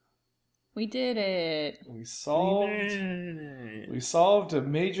 We did it. we solved a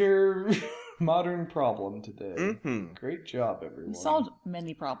major modern problem today. Mm-hmm. Great job, everyone. We solved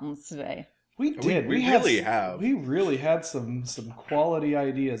many problems today. We did. We had really s- have. We really had some quality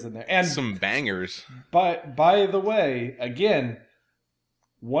ideas in there. And Some bangers. by the way, again,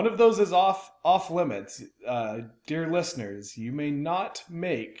 one of those is off limits. Dear listeners, you may not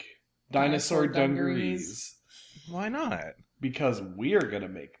make dinosaur dungarees Why not? because we're gonna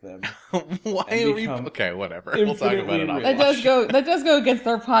make them. Why And are we... become Okay, whatever. We'll talk about it infinitely off. rich. That does go against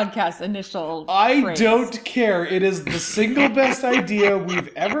our podcast initial I phrase. don't care. It is the single best idea we've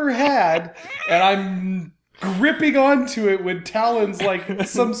ever had, and I'm gripping onto it with talons like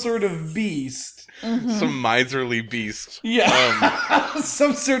some sort of beast. Mhm. Some miserly beast. Yeah,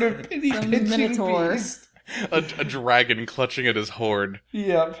 some sort of penny Some pinching minotaur. beast. A dragon clutching at his hoard.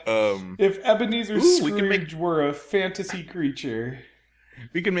 Yep. If Ebenezer Ooh, we can Scrooge were a fantasy creature.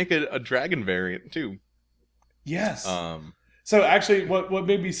 We can make a dragon variant, too. Yes. So So actually, what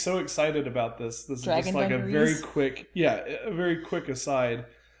made me so excited about this is Dragon just like dungarees? a very quick aside.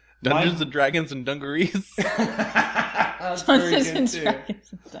 Dungeons and Dragons and Dungarees. That's very Dungeons good and too.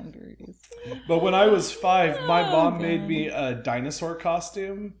 Dragons and Dungarees. But when I was 5, my Oh, mom God. made me a dinosaur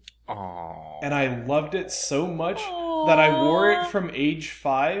costume, Aww. and I loved it so much that I wore it from age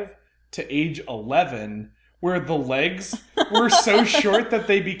 5 to age 11, where the legs were so short that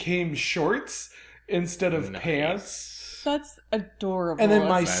they became shorts instead of Nice. pants. That's adorable. And then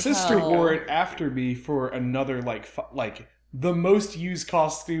my as sister hell. wore it after me for another like the most used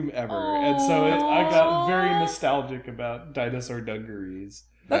costume ever, and so I got very nostalgic about dinosaur dungarees.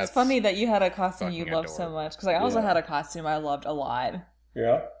 That's funny that you had a costume you fucking loved so adorable. much, because I also Yeah. had a costume I loved a lot.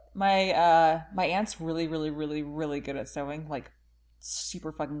 Yeah. My aunt's really, really, really, really good at sewing. Like,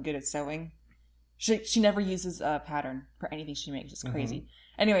 super fucking good at sewing. She never uses a pattern for anything she makes. It's crazy.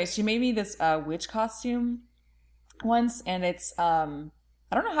 Anyway, she made me this witch costume once, and it's I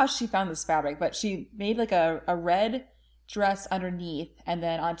don't know how she found this fabric, but she made like a red dress underneath, and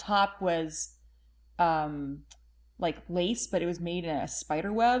then on top was like lace, but it was made in a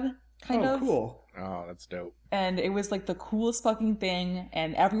spider web kind of. Cool. Oh, that's dope. And it was like the coolest fucking thing,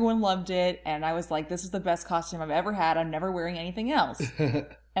 and everyone loved it, and I was like, this is the best costume I've ever had. I'm never wearing anything else.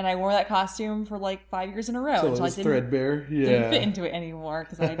 And I wore that costume for like 5 years in a row So it until was I didn't threadbare. fit Yeah. into it anymore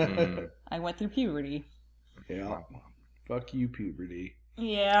because Mm. I went through puberty. Yeah. Fuck you, puberty.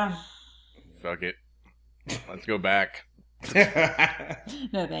 Yeah. Fuck it. Let's go back.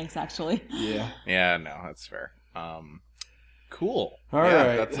 No thanks, actually. Yeah. Yeah, no, that's fair. Cool. All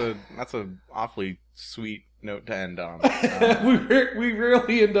yeah, right. That's a awfully sweet note to end on. we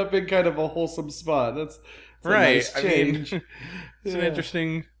rarely end up in kind of a wholesome spot. That's a Right. nice I mean, change. it's an Yeah.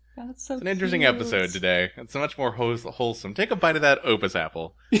 interesting, That's so it's an interesting cute. episode today. It's much more wholesome. Take a bite of that Opus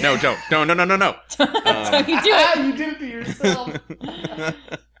apple. No, don't. No. That's how you do Ah, it. you did it to yourself.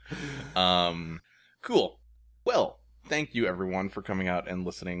 Cool. Well, thank you everyone for coming out and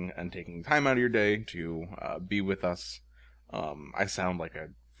listening and taking time out of your day to be with us. I sound like a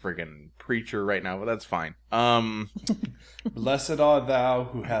friggin' preacher right now, but that's fine. Blessed art thou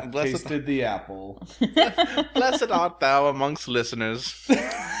who hath Blessed- tasted the apple. Blessed art thou amongst listeners.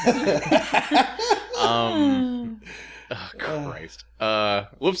 Oh, Christ.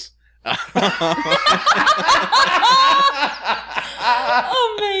 Whoops.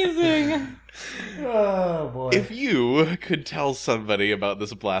 Amazing. Oh boy. If you could tell somebody about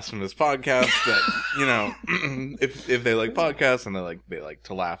this blasphemous podcast that, you know, if they like podcasts and they like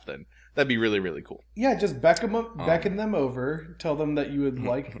to laugh, then that'd be really, really cool. Yeah, just beckon them over. Tell them that you would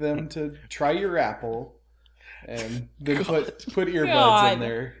like them to try your apple, and then put earbuds God.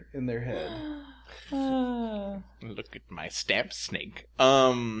 in their head. Look at my stamp snake.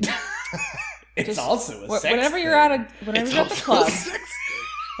 It's Just- also a sex whenever you're thing. whenever It's you're at the also club, a sex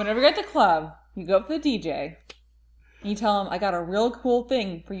whenever you're at the club, you go up to the DJ, and you tell him, "I got a real cool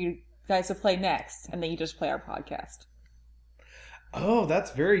thing for you guys to play next," and then you just play our podcast. Oh,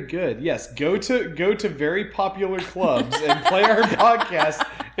 that's very good. Yes, go to very popular clubs and play our podcast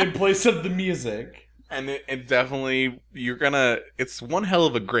in place of the music. And it definitely, it's one hell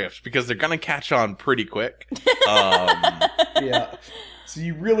of a grift because they're gonna catch on pretty quick. Yeah. So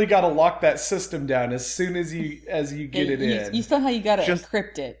you really got to lock that system down as soon as you get it in. You somehow you gotta Just-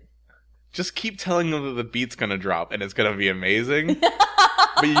 encrypt it. Just keep telling them that the beat's gonna drop and it's gonna be amazing.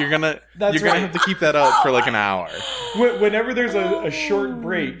 But you're gonna That's right. have to keep that up for like an hour. Whenever there's a short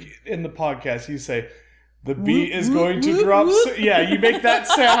break in the podcast, you say, the beat is going to drop. Yeah, you make that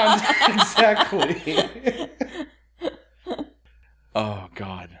sound. Exactly. Oh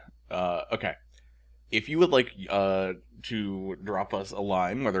God. Okay. If you would like to drop us a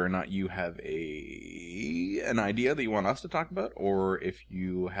line, whether or not you have an idea that you want us to talk about, or if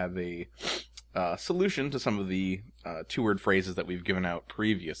you have a solution to some of the 2-word phrases that we've given out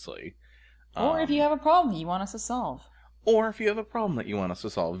previously, Or if you have a problem you want us to solve. or if you have a problem that you want us to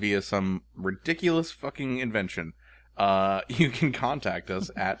solve via some ridiculous fucking invention, you can contact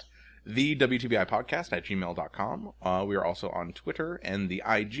us at the WTBIpodcast@gmail.com. We are also on Twitter and the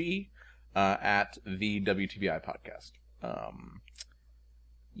IG at the WTBI Podcast.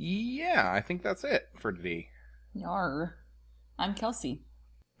 Yeah, I think that's it for today. Yar. I'm Kelsey.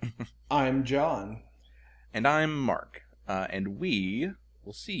 I'm John. And I'm Mark. And we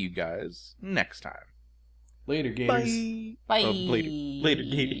will see you guys next time. Later, Gators. Bye. Oh, later,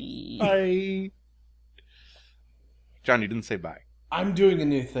 Katie. Bye. John, you didn't say bye. I'm doing a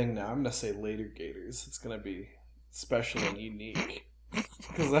new thing now. I'm going to say later, Gators. It's going to be special and unique.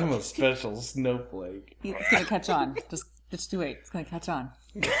 Because I'm a special snowflake. It's gonna catch on. Just Just wait. It's going to catch on.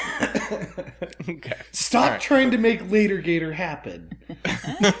 Okay. Stop Right. trying to make Later Gator happen.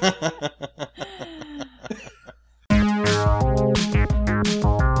 Okay.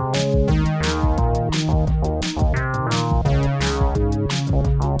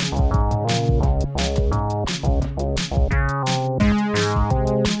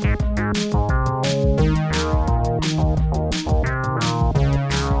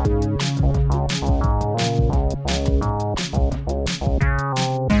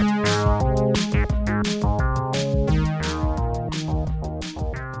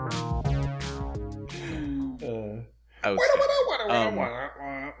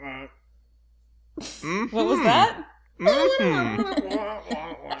 What was that?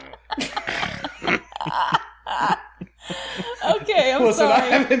 Okay, I'm Listen, I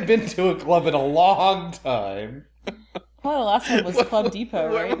sorry. haven't been to a club in a long time. Probably the last one was Club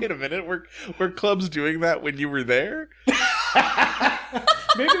Depot, right? Wait a minute. Were clubs doing that when you were there? Maybe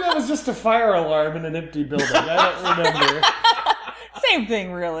that was just a fire alarm in an empty building. I don't remember. Same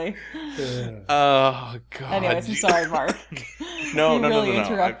thing, really. Oh God. Anyways, I'm sorry, Mark. No, you no, really no.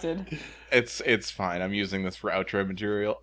 interrupted. It's fine. I'm using this for outro material.